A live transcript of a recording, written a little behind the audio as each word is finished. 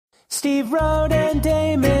Steve Rode and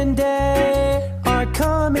Damon Day are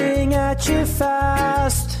coming at you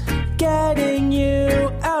fast, getting you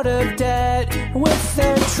out of debt with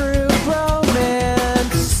their true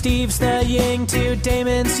bromance. Steve's the yin to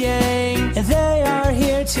Damon's yang, and they are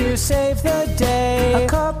here to save the day. A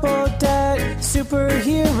couple debt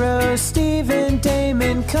superheroes, Steve and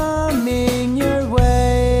Damon coming your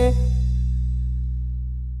way.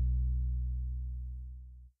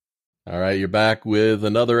 All right, you're back with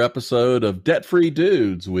another episode of Debt Free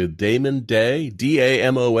Dudes with Damon Day,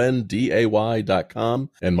 DAMONDAY.com,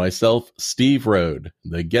 and myself, Steve Rode,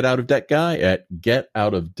 the Get Out of Debt guy at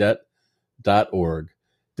getoutofdebt.org.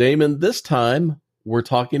 Damon, this time we're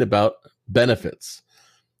talking about benefits,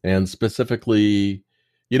 and specifically,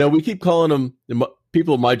 we keep calling them,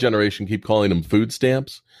 people of my generation keep calling them food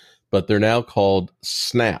stamps, but they're now called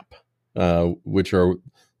SNAP, which are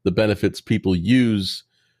the benefits people use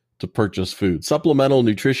to purchase food. Supplemental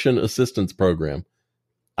Nutrition Assistance Program.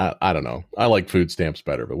 I don't know. I like food stamps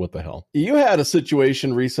better, but what the hell? You had a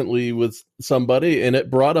situation recently with somebody, and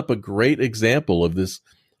it brought up a great example of this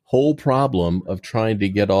whole problem of trying to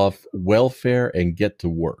get off welfare and get to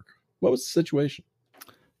work. What was the situation?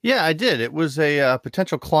 Yeah, I did. It was a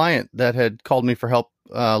potential client that had called me for help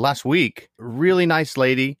last week. Really nice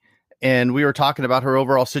lady. And we were talking about her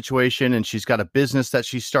overall situation, and she's got a business that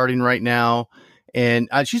she's starting right now. And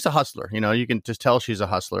she's a hustler, you can just tell she's a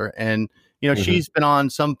hustler. And, she's been on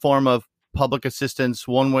some form of public assistance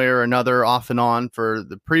one way or another, off and on, for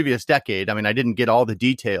the previous decade. I mean, I didn't get all the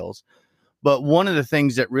details. But one of the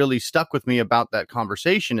things that really stuck with me about that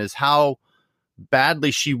conversation is how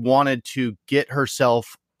badly she wanted to get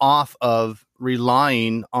herself off of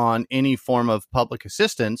relying on any form of public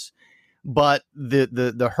assistance. But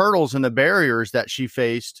the hurdles and the barriers that she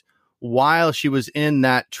faced while she was in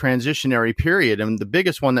that transitionary period. And the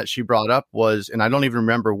biggest one that she brought up was, and I don't even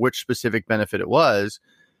remember which specific benefit it was,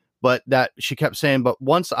 but that she kept saying, but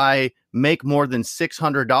once I make more than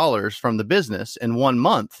 $600 from the business in 1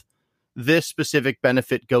 month, this specific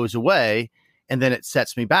benefit goes away, and then it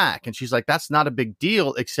sets me back. And she's like, that's not a big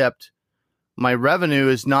deal, except my revenue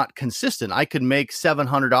is not consistent. I could make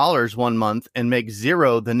 $700 1 month and make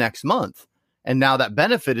 $0 the next month. And now that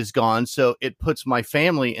benefit is gone. So it puts my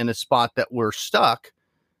family in a spot that we're stuck,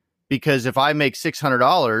 because if I make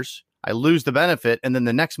 $600, I lose the benefit. And then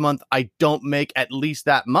the next month I don't make at least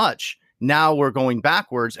that much. Now we're going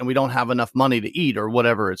backwards and we don't have enough money to eat or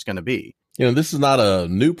whatever it's going to be. This is not a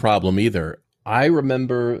new problem either. I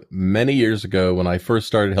remember many years ago when I first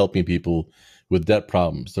started helping people with debt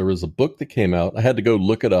problems, there was a book that came out. I had to go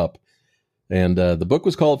look it up. And the book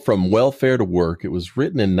was called From Welfare to Work. It was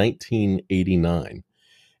written in 1989.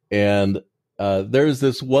 And there's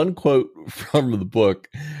this one quote from the book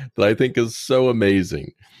that I think is so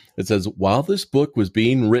amazing. It says, while this book was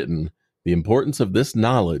being written, the importance of this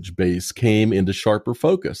knowledge base came into sharper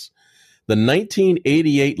focus. The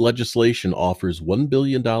 1988 legislation offers $1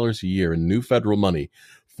 billion a year in new federal money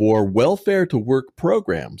for welfare to work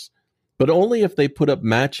programs, but only if they put up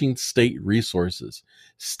matching state resources.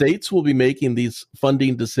 States will be making these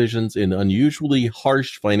funding decisions in unusually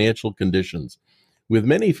harsh financial conditions, with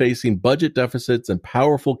many facing budget deficits and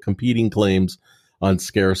powerful competing claims on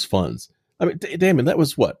scarce funds. I mean, Damon, that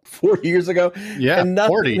was what, 40 years ago? Yeah, and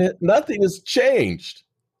nothing has changed.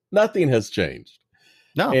 Nothing has changed.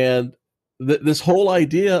 No. And this whole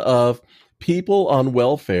idea of people on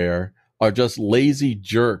welfare are just lazy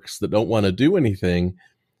jerks that don't want to do anything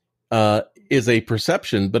is a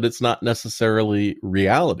perception, but it's not necessarily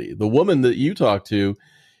reality. The woman that you talk to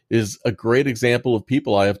is a great example of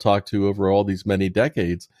people I have talked to over all these many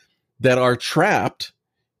decades that are trapped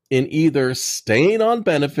in either staying on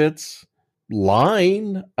benefits,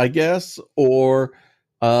 lying, I guess, or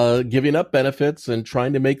giving up benefits and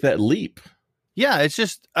trying to make that leap. Yeah, it's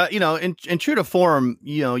just, in true to form,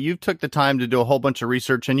 you've took the time to do a whole bunch of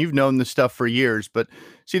research and you've known this stuff for years. But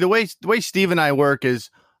see, the way Steve and I work is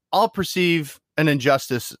I'll perceive an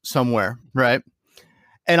injustice somewhere, right?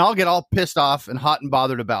 And I'll get all pissed off and hot and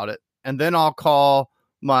bothered about it. And then I'll call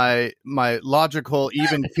my logical,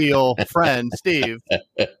 even keel friend, Steve,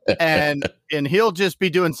 and he'll just be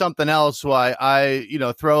doing something else while I,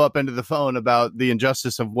 throw up into the phone about the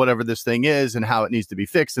injustice of whatever this thing is and how it needs to be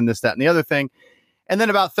fixed and this, that, and the other thing. And then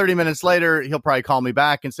about 30 minutes later, he'll probably call me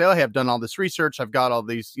back and say, oh, hey, I've done all this research. I've got all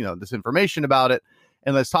these, this information about it,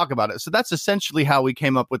 and let's talk about it. So that's essentially how we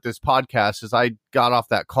came up with this podcast. Is I got off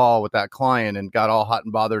that call with that client and got all hot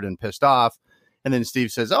and bothered and pissed off. And then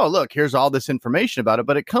Steve says, oh, look, here's all this information about it.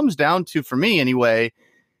 But it comes down to, for me anyway,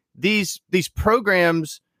 these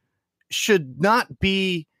programs should not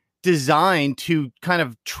be designed to kind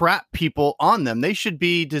of trap people on them. They should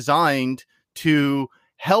be designed to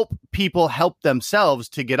help people help themselves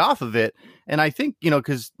to get off of it. And I think,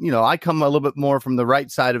 because, I come a little bit more from the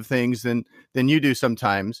right side of things than you do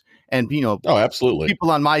sometimes. And, Oh, absolutely.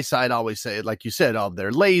 People on my side always say, like you said, oh,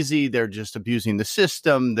 they're lazy. They're just abusing the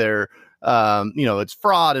system. They're, it's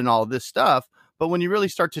fraud and all this stuff. But when you really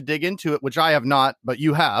start to dig into it, which I have not, but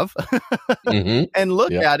you have, and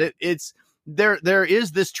look at it, it's there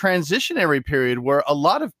is this transitionary period where a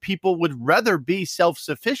lot of people would rather be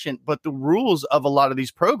self-sufficient, but the rules of a lot of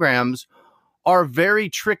these programs are very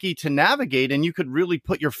tricky to navigate. And you could really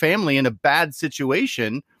put your family in a bad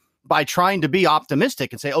situation by trying to be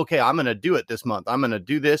optimistic and say, okay, I'm going to do it this month. I'm going to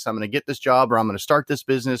do this. I'm going to get this job, or I'm going to start this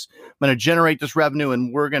business. I'm going to generate this revenue,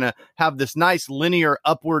 and we're going to have this nice linear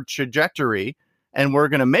upward trajectory, and we're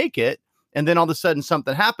going to make it. And then all of a sudden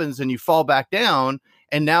something happens and you fall back down.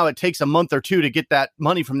 And now it takes a month or two to get that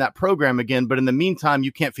money from that program again. But in the meantime,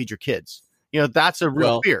 you can't feed your kids. That's a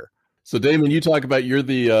real fear. So Damon, you talk about you're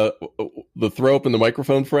the throw up in the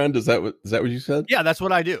microphone friend. Is that what you said? Yeah, that's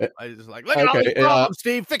what I do. I just look at all these problems,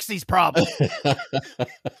 Steve, fix these problems.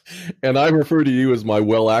 And I refer to you as my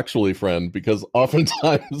actually friend, because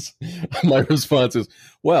oftentimes my response is,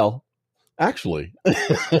 well, actually.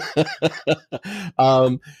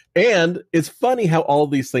 And it's funny how all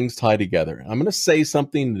these things tie together. I'm going to say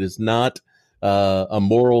something that is not a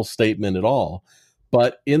moral statement at all,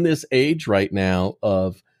 but in this age right now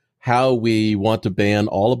of how we want to ban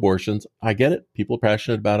all abortions, I get it. People are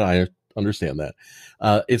passionate about it. I understand that.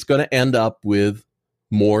 It's going to end up with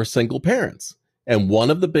more single parents. And one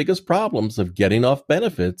of the biggest problems of getting off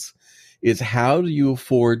benefits is, how do you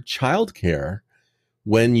afford childcare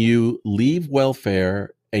when you leave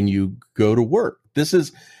welfare and you go to work? This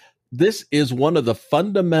is one of the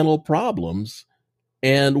fundamental problems.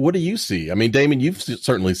 And what do you see? I mean, Damon, you've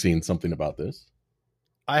certainly seen something about this.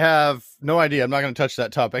 I have no idea. I'm not going to touch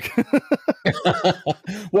that topic.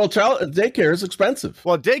 Well, daycare is expensive.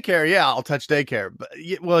 Well, daycare, yeah, I'll touch daycare. But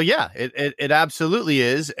it absolutely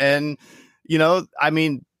is. And, I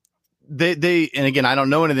mean, they and again, I don't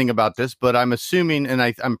know anything about this, but I'm assuming, and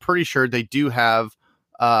I'm pretty sure they do have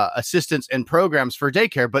assistance and programs for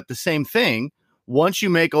daycare. But the same thing, once you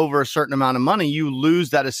make over a certain amount of money, you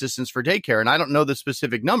lose that assistance for daycare. And I don't know the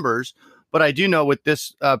specific numbers, but I do know with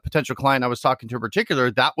this potential client I was talking to in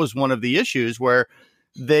particular, that was one of the issues where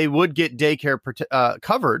they would get daycare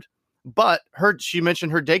covered, but she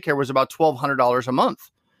mentioned her daycare was about $1,200 a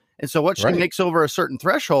month. And so what she makes over a certain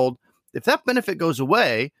threshold, if that benefit goes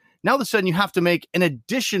away, now all of a sudden you have to make an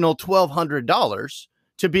additional $1,200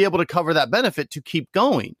 to be able to cover that benefit to keep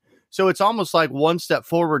going. So it's almost like one step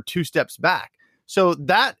forward, two steps back. So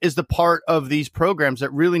that is the part of these programs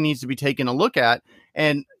that really needs to be taken a look at.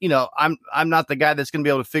 And, I'm not the guy that's going to be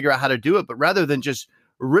able to figure out how to do it, but rather than just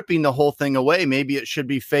ripping the whole thing away, maybe it should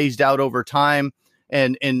be phased out over time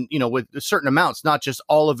and with certain amounts, not just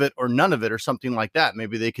all of it or none of it or something like that.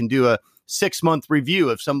 Maybe they can do a 6-month review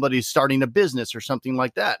if somebody's starting a business or something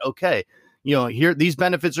like that. Okay, here, these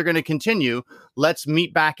benefits are going to continue. Let's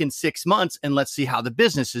meet back in 6 months and let's see how the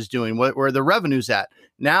business is doing, where the revenue's at.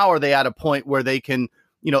 Now, are they at a point where they can,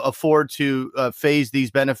 afford to phase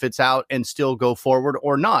these benefits out and still go forward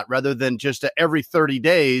or not, rather than just every 30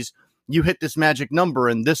 days, you hit this magic number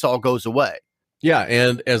and this all goes away. Yeah.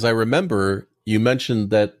 And as I remember, you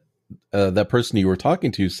mentioned that that person you were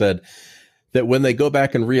talking to said that when they go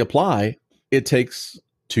back and reapply, it takes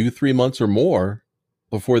 2-3 months or more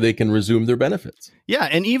before they can resume their benefits. Yeah,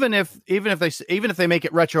 and even if they make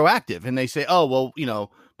it retroactive and they say, oh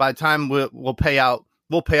well, by the time we'll pay out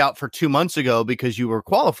for 2 months ago because you were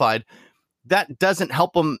qualified, that doesn't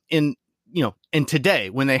help them in today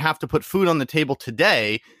when they have to put food on the table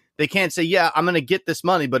today. They can't say, yeah, I'm going to get this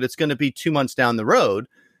money, but it's going to be 2 months down the road.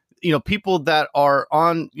 People that are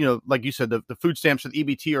on, like you said, the food stamps or the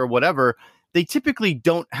EBT or whatever, they typically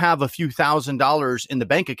don't have a few $1,000s in the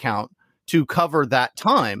bank account to cover that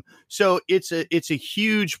time. So it's a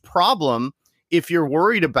huge problem if you're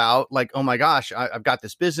worried about, like, oh my gosh, I've got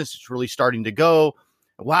this business, it's really starting to go.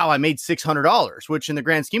 Wow, I made $600, which in the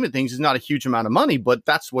grand scheme of things is not a huge amount of money, but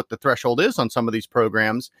that's what the threshold is on some of these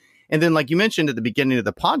programs. And then, like you mentioned at the beginning of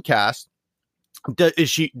the podcast,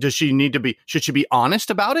 should she be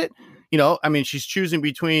honest about it? She's choosing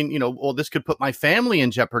between, well, this could put my family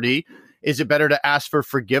in jeopardy. Is it better to ask for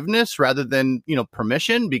forgiveness rather than,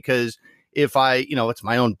 permission? Because if it's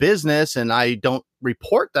my own business and I don't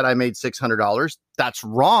report that I made $600, that's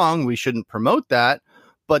wrong. We shouldn't promote that.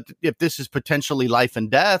 But if this is potentially life and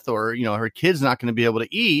death, or, her kid's not going to be able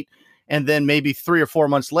to eat, and then maybe 3 or 4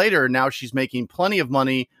 months later, now she's making plenty of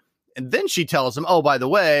money And then she tells him, oh, by the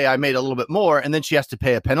way, I made a little bit more. And then she has to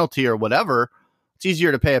pay a penalty or whatever. It's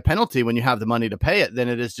easier to pay a penalty when you have the money to pay it than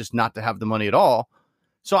it is just not to have the money at all.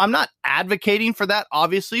 So I'm not advocating for that,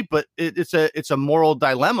 obviously, but it's a moral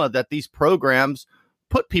dilemma that these programs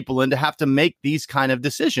put people in to have to make these kind of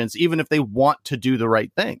decisions, even if they want to do the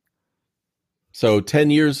right thing. So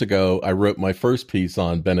 10 years ago, I wrote my first piece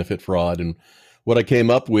on benefit fraud. And what I came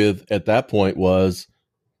up with at that point was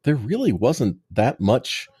there really wasn't that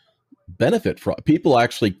much benefit fraud. People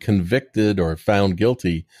actually convicted or found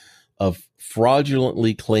guilty of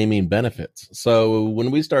fraudulently claiming benefits. So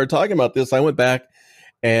when we started talking about this, I went back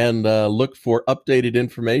and looked for updated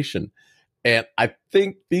information. And I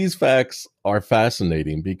think these facts are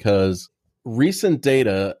fascinating because recent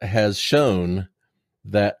data has shown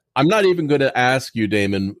that I'm not even going to ask you,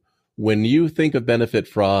 Damon, when you think of benefit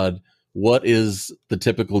fraud, what is the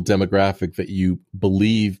typical demographic that you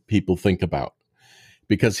believe people think about?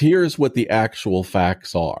 Because here's what the actual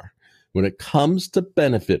facts are. When it comes to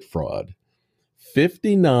benefit fraud,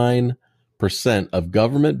 59% of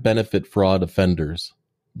government benefit fraud offenders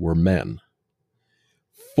were men.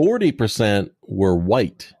 40% were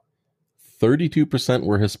white. 32%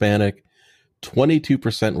 were Hispanic.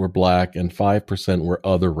 22% were black, and 5% were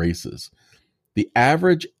other races. The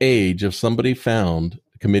average age of somebody found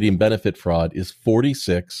committing benefit fraud is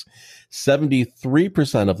 46.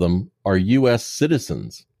 73% of them are U.S.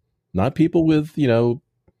 citizens, not people with,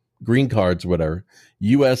 green cards or whatever,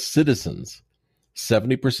 U.S. citizens.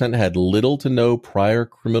 70% had little to no prior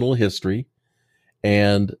criminal history.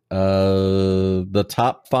 And the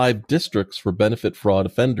top 5 districts for benefit fraud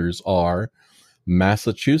offenders are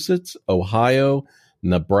Massachusetts, Ohio,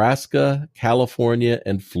 Nebraska, California,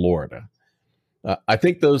 and Florida. I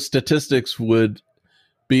think those statistics would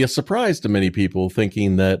be a surprise to many people,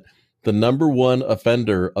 thinking that the number one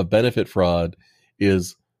offender of benefit fraud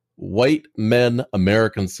is white men,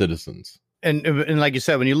 American citizens. And like you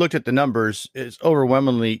said, when you looked at the numbers, it's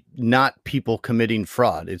overwhelmingly not people committing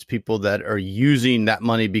fraud. It's people that are using that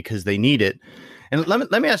money because they need it. And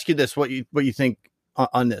let me ask you this: what you think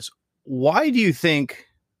on this? Why do you think?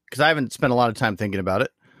 Because I haven't spent a lot of time thinking about it.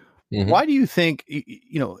 Mm-hmm. Why do you think?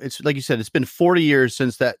 It's like you said, it's been 40 years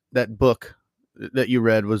since that book that you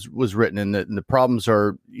read was written, and the problems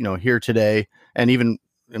are here today, and even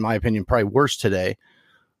in my opinion, probably worse today.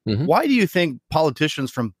 Mm-hmm. Why do you think politicians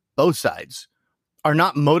from both sides are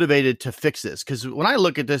not motivated to fix this? Because when I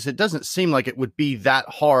look at this, it doesn't seem like it would be that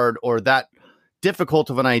hard or that difficult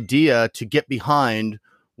of an idea to get behind,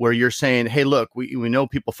 where you're saying, hey, look, we know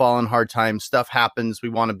people fall in hard times, stuff happens, we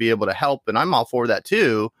want to be able to help, and I'm all for that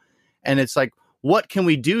too. And it's like, what can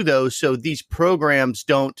we do though so these programs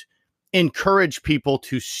don't encourage people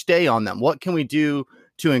to stay on them? What can we do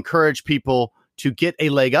to encourage people to get a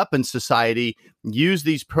leg up in society, use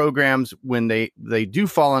these programs when they do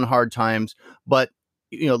fall in hard times, but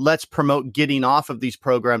let's promote getting off of these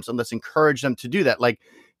programs and let's encourage them to do that. Like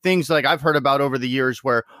things like I've heard about over the years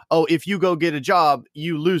where, if you go get a job,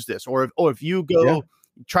 you lose this, or if you go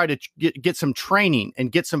try to get some training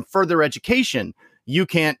and get some further education, you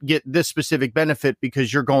can't get this specific benefit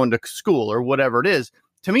because you're going to school or whatever it is.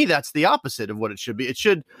 To me, that's the opposite of what it should be. It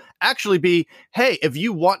should actually be, hey, if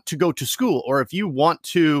you want to go to school, or if you want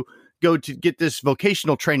to go to get this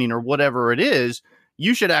vocational training or whatever it is,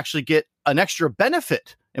 you should actually get an extra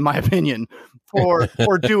benefit, in my opinion, for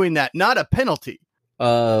doing that, not a penalty.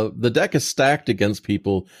 The deck is stacked against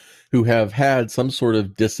people who have had some sort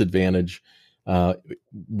of disadvantage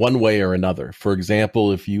one way or another. For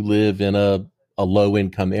example, if you live in a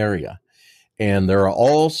low-income area, and there are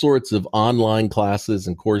all sorts of online classes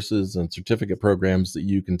and courses and certificate programs that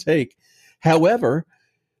you can take. However,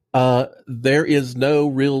 there is no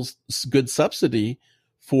real good subsidy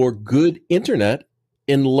for good internet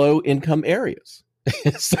in low-income areas.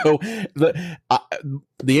 So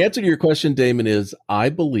the answer to your question, Damon, is I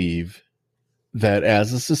believe that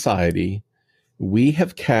as a society, we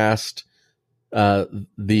have cast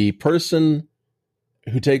the person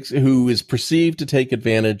who is perceived to take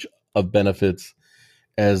advantage of benefits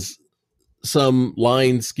as some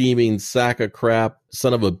lying, scheming sack of crap,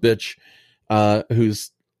 son of a bitch, who's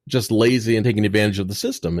just lazy and taking advantage of the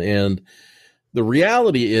system. And the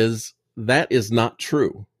reality is that is not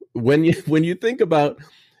true. When you think about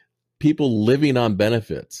people living on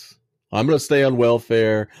benefits, I'm going to stay on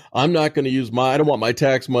welfare. I'm not going to use I don't want my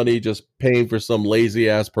tax money just paying for some lazy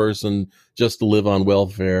ass person just to live on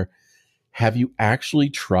welfare. Have you actually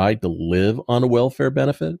tried to live on a welfare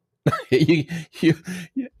benefit? You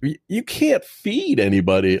can't feed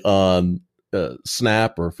anybody on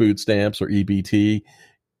SNAP or food stamps or EBT.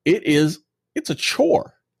 It's a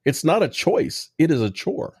chore. It's not a choice. It is a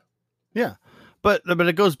chore. Yeah. But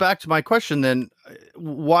it goes back to my question then,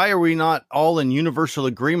 why are we not all in universal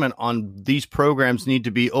agreement on these programs need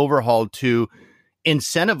to be overhauled to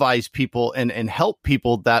incentivize people and help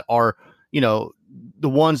people that are, the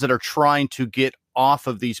ones that are trying to get off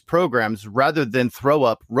of these programs rather than throw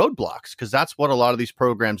up roadblocks? Because that's what a lot of these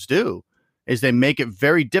programs do, is they make it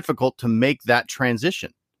very difficult to make that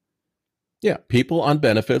transition. Yeah, people on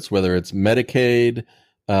benefits, whether it's Medicaid,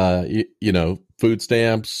 food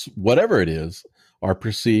stamps, whatever it is, are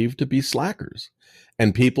perceived to be slackers.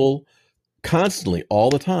 And people constantly,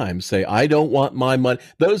 all the time, say, I don't want my money.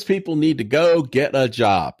 Those people need to go get a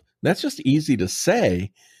job. That's just easy to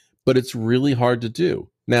say, but it's really hard to do.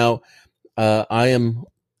 Now, I am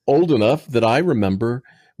old enough that I remember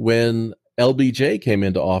when LBJ came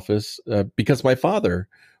into office, because my father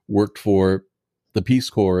worked for the Peace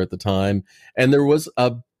Corps at the time, and there was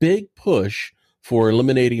a big push for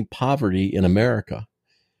eliminating poverty in America.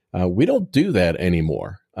 We don't do that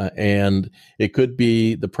anymore. And it could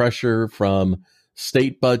be the pressure from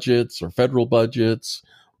state budgets or federal budgets,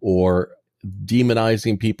 or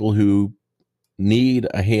demonizing people who need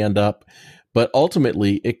a hand up. But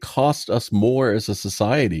ultimately, it costs us more as a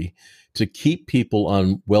society to keep people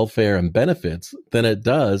on welfare and benefits than it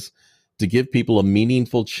does to give people a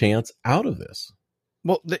meaningful chance out of this.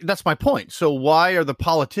 Well, that's my point. So why are the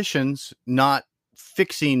politicians not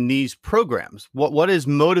fixing these programs? What is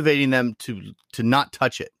motivating them to not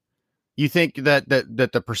touch it? You think that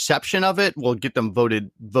the perception of it will get them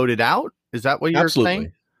voted out? Is that what you're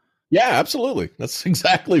saying? Yeah, absolutely. That's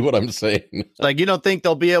exactly what I'm saying. Like, you don't think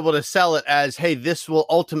they'll be able to sell it as, hey, this will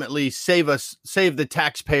ultimately save the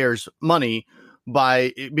taxpayers money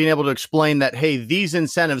by being able to explain that, hey, these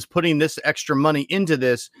incentives, putting this extra money into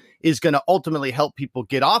this is going to ultimately help people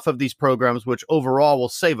get off of these programs, which overall will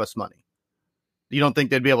save us money. You don't think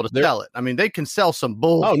they'd be able to sell it? I mean, they can sell some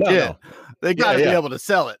bullshit. Oh, no. They got to be able to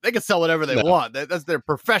sell it. They can sell whatever they want. That's their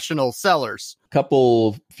professional sellers.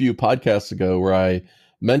 Few podcasts ago where I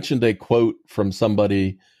mentioned a quote from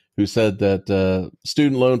somebody who said that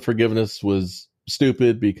student loan forgiveness was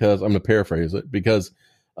stupid because, I'm going to paraphrase it, because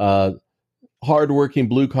hardworking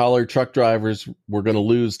blue-collar truck drivers were going to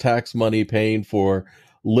lose tax money paying for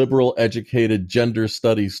liberal educated gender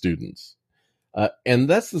studies students. And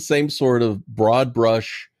that's the same sort of broad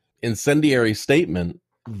brush incendiary statement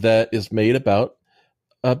that is made about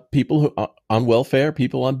people who on welfare,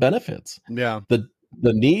 people on benefits. Yeah.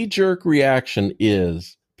 The knee-jerk reaction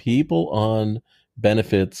is people on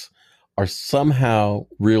benefits are somehow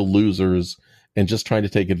real losers and just trying to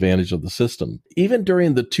take advantage of the system. Even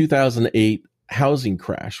during the 2008 housing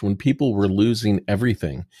crash, when people were losing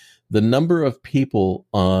everything, the number of people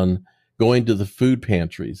on going to the food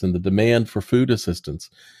pantries and the demand for food assistance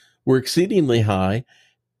were exceedingly high,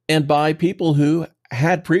 and by people who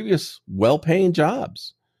had previous well-paying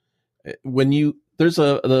jobs. There's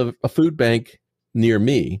a food bank near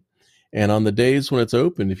me, and on the days when it's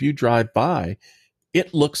open, if you drive by,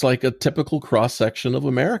 it looks like a typical cross-section of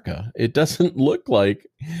America. It doesn't look like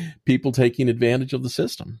people taking advantage of the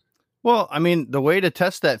system. Well, I mean, the way to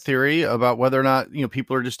test that theory about whether or not,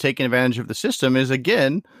 people are just taking advantage of the system is,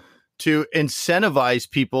 again, to incentivize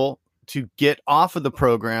people to get off of the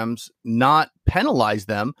programs, not penalize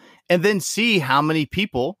them, and then see how many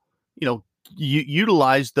people,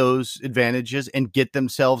 utilize those advantages and get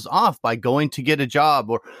themselves off by going to get a job.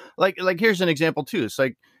 Or like here's an example too. It's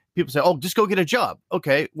like people say, "Oh, just go get a job."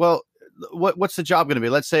 Okay, well, what's the job going to be?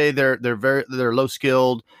 Let's say they're low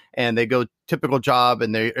skilled and they go typical job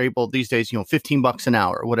and they're able these days, $15 an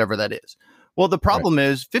hour or whatever that is. Well, the problem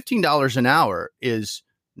is $15 an hour is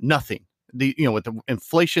nothing. With the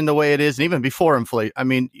inflation the way it is, and even before inflation, I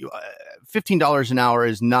mean, $15 an hour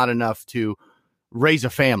is not enough to raise a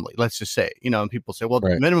family. Let's just say, and people say, well,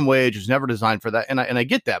 the minimum wage was never designed for that. And I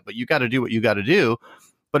get that, but you got to do what you got to do.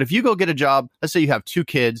 But if you go get a job, let's say you have 2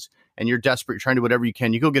 kids and you're desperate, you're trying to do whatever you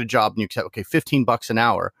can, you go get a job and you accept, okay, $15 an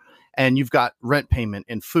hour, and you've got rent payment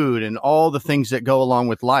and food and all the things that go along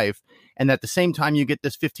with life. And at the same time, you get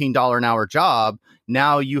this $15 an hour job.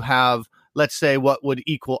 Now you have, let's say, what would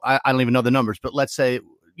equal, I don't even know the numbers, but let's say,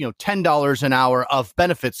 $10 an hour of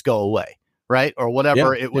benefits go away, right? Or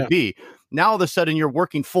whatever it would be. Now, all of a sudden, you're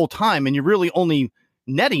working full time and you're really only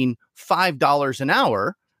netting $5 an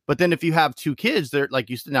hour. But then if you have 2 kids, there, like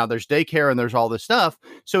you said, now there's daycare and there's all this stuff.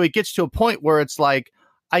 So it gets to a point where it's like,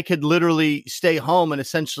 I could literally stay home and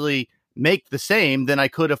essentially make the same than I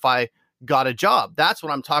could if I got a job. That's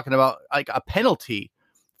what I'm talking about, like a penalty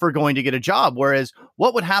for going to get a job. Whereas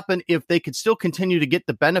what would happen if they could still continue to get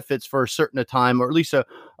the benefits for a certain time, or at least a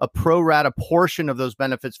pro rata portion of those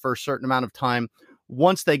benefits for a certain amount of time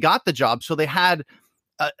once they got the job? So they had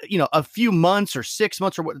a few months or 6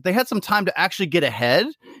 months or what, they had some time to actually get ahead,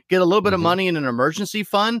 get a little bit of money in an emergency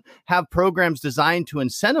fund, have programs designed to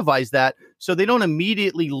incentivize that so they don't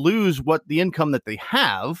immediately lose what the income that they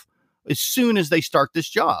have as soon as they start this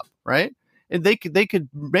job, right? And they could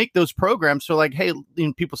make those programs so like, hey,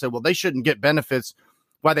 people say, well, they shouldn't get benefits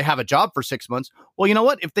while they have a job for 6 months. Well, you know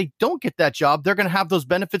what? If they don't get that job, they're going to have those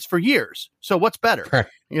benefits for years. So what's better?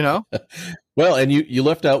 Well, and you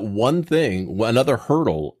left out one thing, another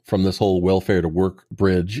hurdle from this whole welfare to work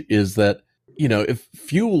bridge is that, if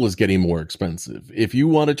fuel is getting more expensive, if you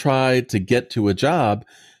want to try to get to a job,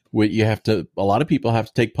 a lot of people have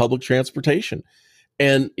to take public transportation.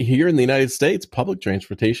 And here in the United States, public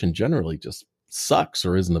transportation generally just sucks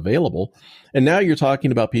or isn't available. And now you're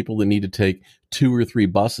talking about people that need to take 2 or 3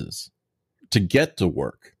 buses to get to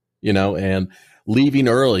work, and leaving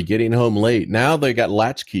early, getting home late. Now they got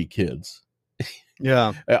latchkey kids.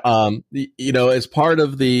 Yeah. As part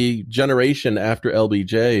of the generation after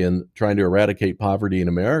LBJ and trying to eradicate poverty in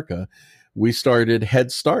America, we started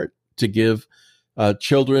Head Start to give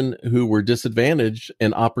children who were disadvantaged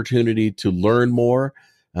an opportunity to learn more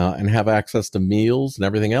and have access to meals and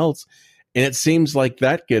everything else. And it seems like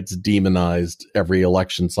that gets demonized every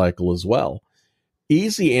election cycle as well.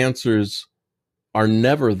 Easy answers are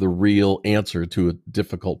never the real answer to a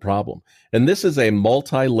difficult problem. And this is a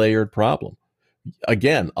multi-layered problem.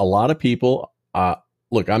 Again, a lot of people,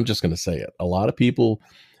 I'm just going to say it. A lot of people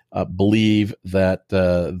believe that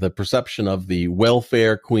the perception of the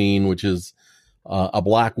welfare queen, which is a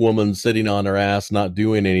black woman sitting on her ass, not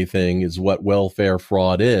doing anything, is what welfare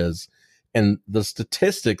fraud is. And the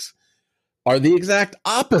statistics are the exact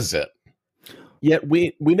opposite. Yet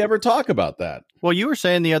we never talk about that. Well, you were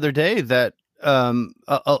saying the other day that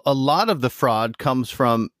a lot of the fraud comes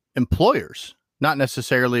from employers, not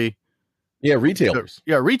necessarily. Yeah, retailers.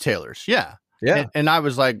 Retailers. Yeah. Yeah. And I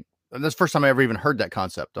was like, that's the first time I ever even heard that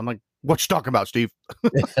concept. I'm like, what you talking about, Steve?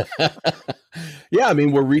 Yeah, I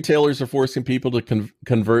mean, where retailers are forcing people to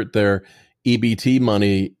convert their EBT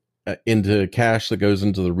money into cash that goes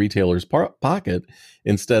into the retailer's pocket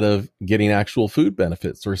instead of getting actual food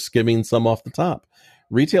benefits or skimming some off the top.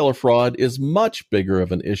 Retailer fraud is much bigger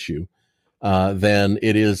of an issue than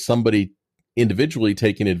it is somebody individually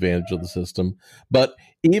taking advantage of the system. But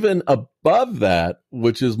even above that,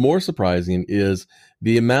 which is more surprising, is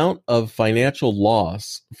the amount of financial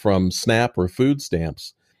loss from SNAP or food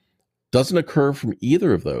stamps doesn't occur from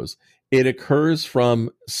either of those. It occurs from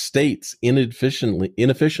states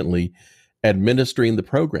inefficiently administering the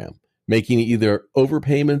program, making either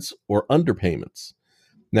overpayments or underpayments.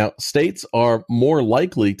 Now, states are more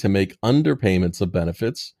likely to make underpayments of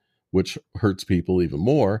benefits, which hurts people even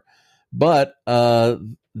more. But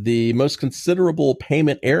the most considerable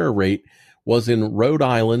payment error rate was in Rhode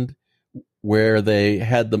Island, where they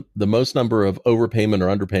had the most number of overpayment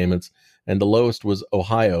or underpayments, and the lowest was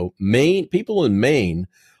Ohio. People in Maine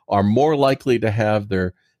are more likely to have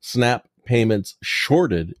their SNAP payments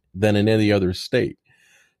shorted than in any other state.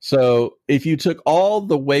 So if you took all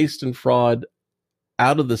the waste and fraud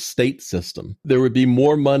out of the state system, there would be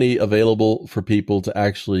more money available for people to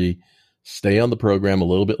actually stay on the program a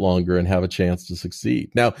little bit longer and have a chance to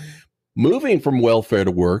succeed. Now, moving from welfare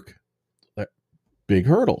to work, big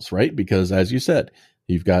hurdles, right? Because as you said,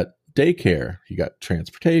 you've got daycare, you got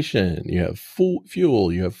transportation, you have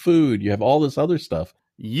fuel, you have food, you have all this other stuff.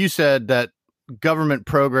 You said that government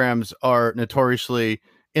programs are notoriously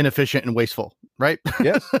inefficient and wasteful, right?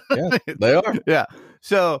 Yes, yeah, they are. Yeah.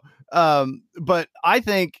 So, but I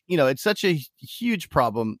think, it's such a huge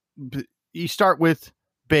problem. You start with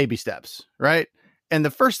baby steps, right? And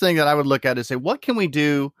the first thing that I would look at is say, what can we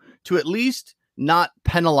do to at least not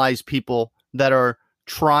penalize people that are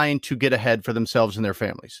trying to get ahead for themselves and their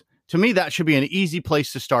families? To me, that should be an easy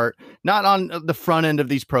place to start, not on the front end of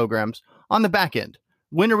these programs, on the back end.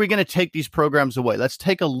 When are we going to take these programs away? Let's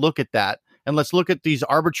take a look at that. And let's look at these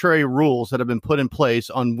arbitrary rules that have been put in place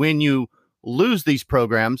on when you lose these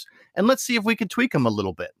programs. And let's see if we can tweak them a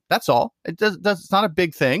little bit. That's all. It's not a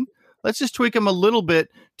big thing. Let's just tweak them a little bit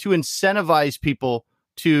to incentivize people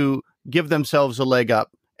to give themselves a leg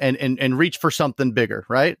up and reach for something bigger,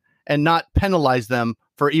 right? And not penalize them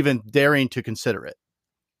for even daring to consider it.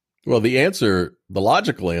 Well, the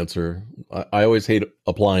logical answer, I always hate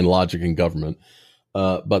applying logic in government,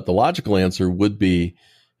 but the logical answer would be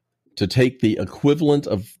to take the equivalent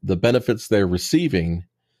of the benefits they're receiving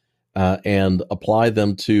and apply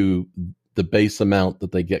them to the base amount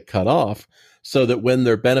that they get cut off, so that when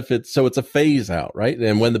their benefits, so it's a phase out, right?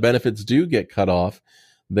 And when the benefits do get cut off,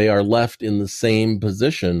 they are left in the same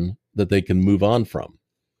position that they can move on from.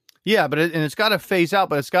 Yeah, but it's got to phase out,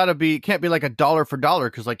 but it can't be like a dollar for dollar.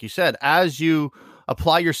 Because like you said, as you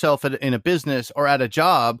apply yourself in a business or at a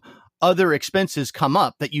job, other expenses come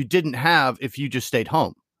up that you didn't have if you just stayed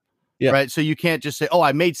home. Yeah. Right. So you can't just say, oh,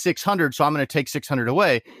 I made 600, so I'm going to take 600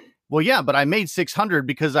 away. Well, yeah, but I made 600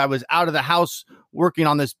 because I was out of the house working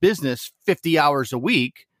on this business 50 hours a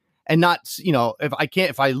week. And not,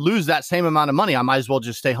 if I lose that same amount of money, I might as well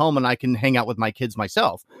just stay home and I can hang out with my kids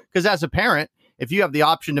myself. Because as a parent, if you have the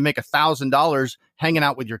option to make $1,000 hanging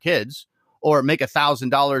out with your kids or make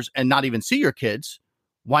 $1,000 and not even see your kids,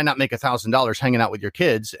 why not make $1,000 hanging out with your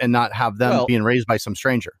kids and not have them being raised by some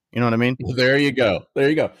stranger? You know what I mean? There you go.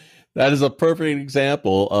 That is a perfect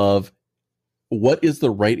example of what is the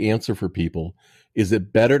right answer for people. Is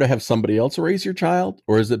it better to have somebody else raise your child,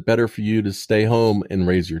 or is it better for you to stay home and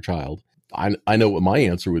raise your child? I know what my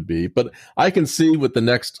answer would be, but I can see what the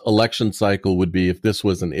next election cycle would be if this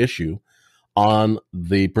was an issue. On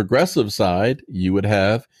the progressive side, you would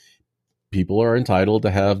have people are entitled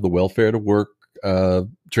to have the welfare to work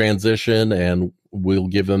transition, and we'll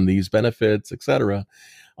give them these benefits, etc.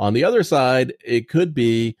 On the other side, it could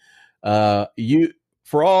be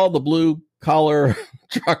for all the blue collar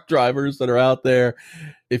truck drivers that are out there,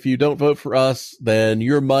 if you don't vote for us, then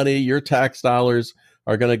your money, your tax dollars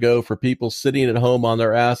are going to go for people sitting at home on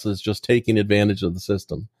their asses just taking advantage of the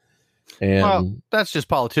system. And that's just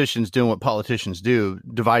politicians doing what politicians do,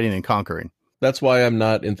 dividing and conquering. That's why I'm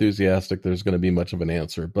not enthusiastic there's going to be much of an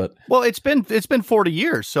answer. But it's been 40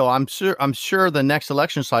 years, so I'm sure the next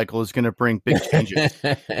election cycle is going to bring big changes.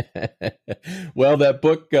 Well, that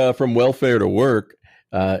book From Welfare to Work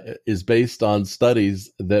is based on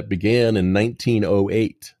studies that began in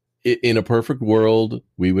 1908. In a perfect world,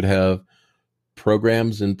 we would have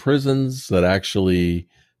programs in prisons that actually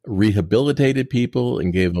rehabilitated people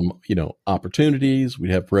and gave them, opportunities.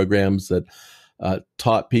 We'd have programs that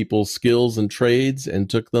taught people skills and trades and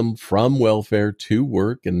took them from welfare to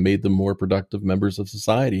work and made them more productive members of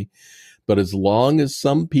society. But as long as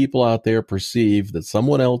some people out there perceive that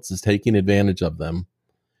someone else is taking advantage of them,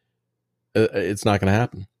 it's not going to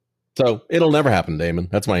happen. So it'll never happen, Damon.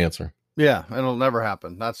 That's my answer. Yeah, it'll never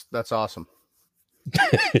happen. That's awesome.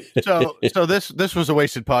 So this was a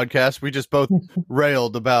wasted podcast. We just both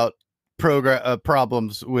railed about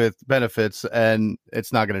problems with benefits, and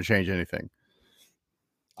it's not going to change anything.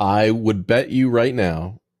 I would bet you right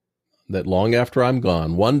now that long after I'm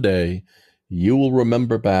gone, one day you will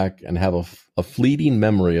remember back and have a fleeting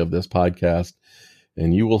memory of this podcast,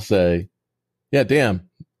 and you will say, yeah, damn,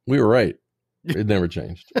 we were right. It never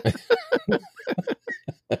changed.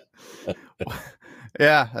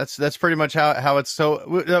 Yeah, that's pretty much how it's.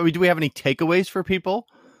 So do we have any takeaways for people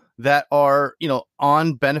that are,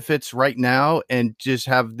 on benefits right now and just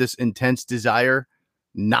have this intense desire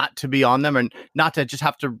not to be on them and not to just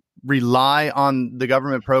have to rely on the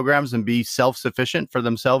government programs and be self-sufficient for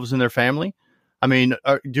themselves and their family? I mean,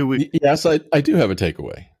 do we? Yes, I do have a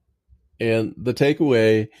takeaway. And the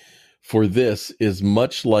takeaway for this is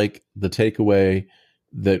much like the takeaway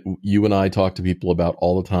that you and I talk to people about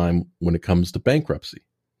all the time when it comes to bankruptcy,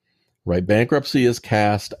 right? Bankruptcy is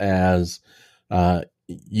cast as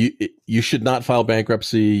you should not file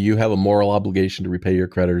bankruptcy. You have a moral obligation to repay your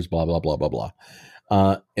creditors, blah, blah, blah, blah, blah.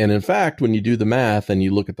 And in fact, when you do the math and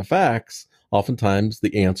you look at the facts, oftentimes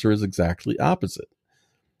the answer is exactly opposite.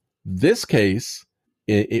 This case,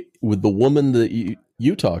 with the woman that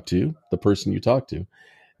you talk to, the person you talk to,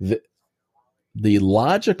 the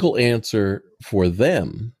logical answer for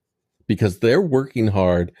them, because they're working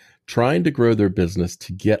hard trying to grow their business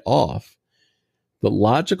to get off, the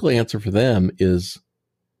logical answer for them is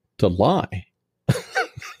to lie.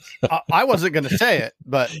 I wasn't going to say it,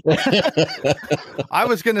 but I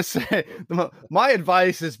was going to say my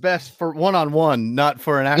advice is best for one-on-one, not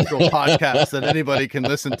for an actual podcast that anybody can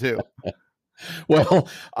listen to. Well,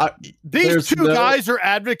 these two guys are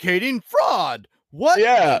advocating fraud. What?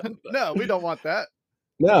 Yeah. No, we don't want that.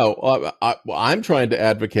 No, I'm trying to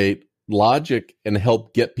advocate logic and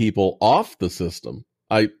help get people off the system.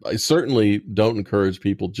 I certainly don't encourage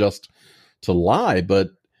people just to lie, but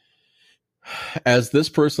as this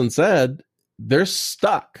person said, they're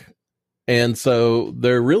stuck. And so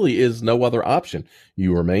there really is no other option.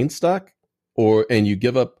 You remain stuck, and you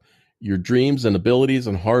give up your dreams and abilities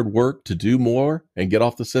and hard work to do more and get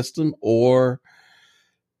off the system, or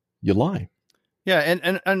you lie. Yeah.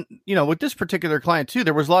 And with this particular client too,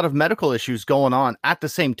 there was a lot of medical issues going on at the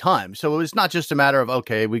same time. So it was not just a matter of,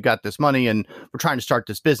 okay, we got this money and we're trying to start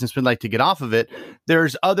this business, we'd like to get off of it.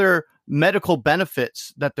 There's other medical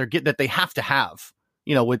benefits that they have to have,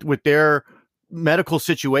 with their medical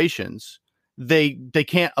situations. They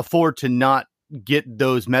can't afford to not get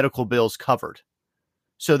those medical bills covered.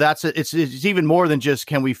 So it's even more than just,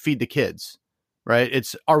 can we feed the kids, right?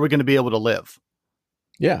 It's, are we going to be able to live?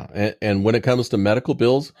 Yeah. And when it comes to medical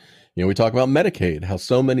bills, we talk about Medicaid, how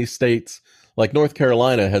so many states like North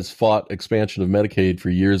Carolina has fought expansion of Medicaid for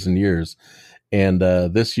years and years. And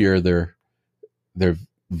this year they're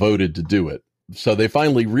voted to do it. So they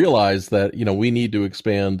finally realized that, we need to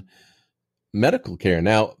expand medical care.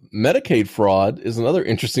 Now, Medicaid fraud is another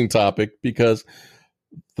interesting topic, because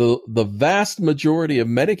the vast majority of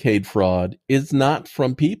Medicaid fraud is not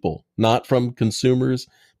from people, not from consumers,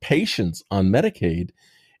 patients on Medicaid.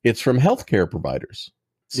 It's from healthcare providers.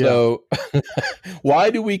 So why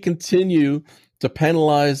do we continue to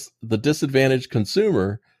penalize the disadvantaged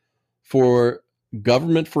consumer for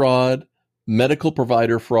government fraud, medical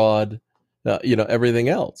provider fraud, everything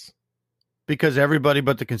else? Because everybody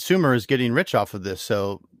but the consumer is getting rich off of this.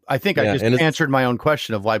 So I think I just answered my own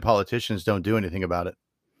question of why politicians don't do anything about it.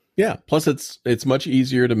 Yeah. Plus, it's much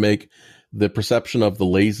easier to make the perception of the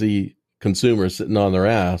lazy consumer sitting on their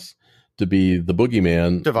ass to be the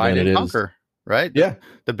boogeyman. Divide and conquer, right? Yeah.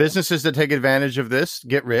 The businesses that take advantage of this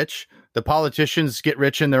get rich. The politicians get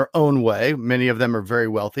rich in their own way. Many of them are very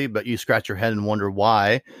wealthy, but you scratch your head and wonder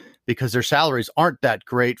why, because their salaries aren't that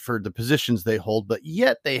great for the positions they hold, but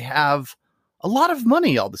yet they have a lot of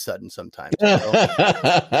money all of a sudden sometimes.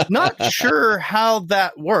 So, not sure how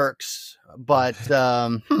that works, but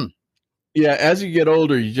yeah, as you get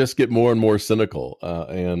older, you just get more and more cynical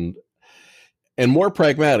and more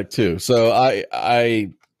pragmatic too. So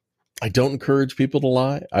I don't encourage people to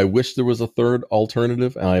lie. I wish there was a third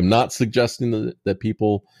alternative. I am not suggesting that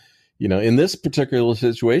people, in this particular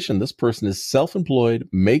situation, this person is self-employed,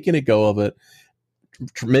 making a go of it,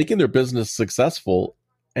 making their business successful,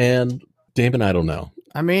 and Damon, I don't know.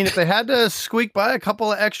 I mean, if they had to squeak by a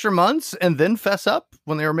couple of extra months and then fess up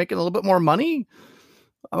when they were making a little bit more money,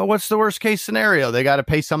 what's the worst case scenario? They got to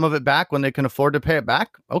pay some of it back when they can afford to pay it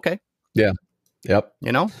back. Okay. Yeah. Yep.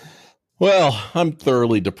 Well, I'm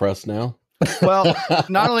thoroughly depressed now. Well,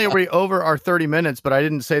 not only are we over our 30 minutes, but I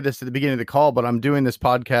didn't say this at the beginning of the call, but I'm doing this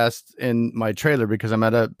podcast in my trailer because I'm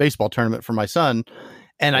at a baseball tournament for my son,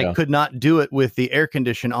 and I could not do it with the air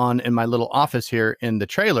condition on in my little office here in the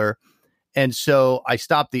trailer. And so I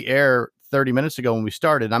stopped the air 30 minutes ago when we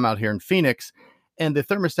started. I'm out here in Phoenix, and the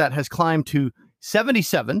thermostat has climbed to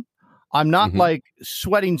 77. I'm not like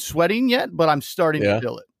sweating yet, but I'm starting to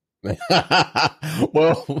feel it.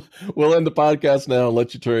 Well, we'll end the podcast now and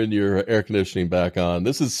let you turn your air conditioning back on.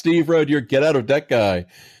 This is Steve Rode, your Get Out of Debt guy,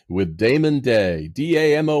 with Damon Day,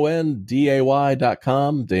 DAMONDAY.com.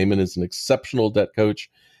 Damon is an exceptional debt coach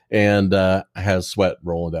and has sweat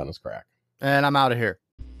rolling down his crack. And I'm out of here.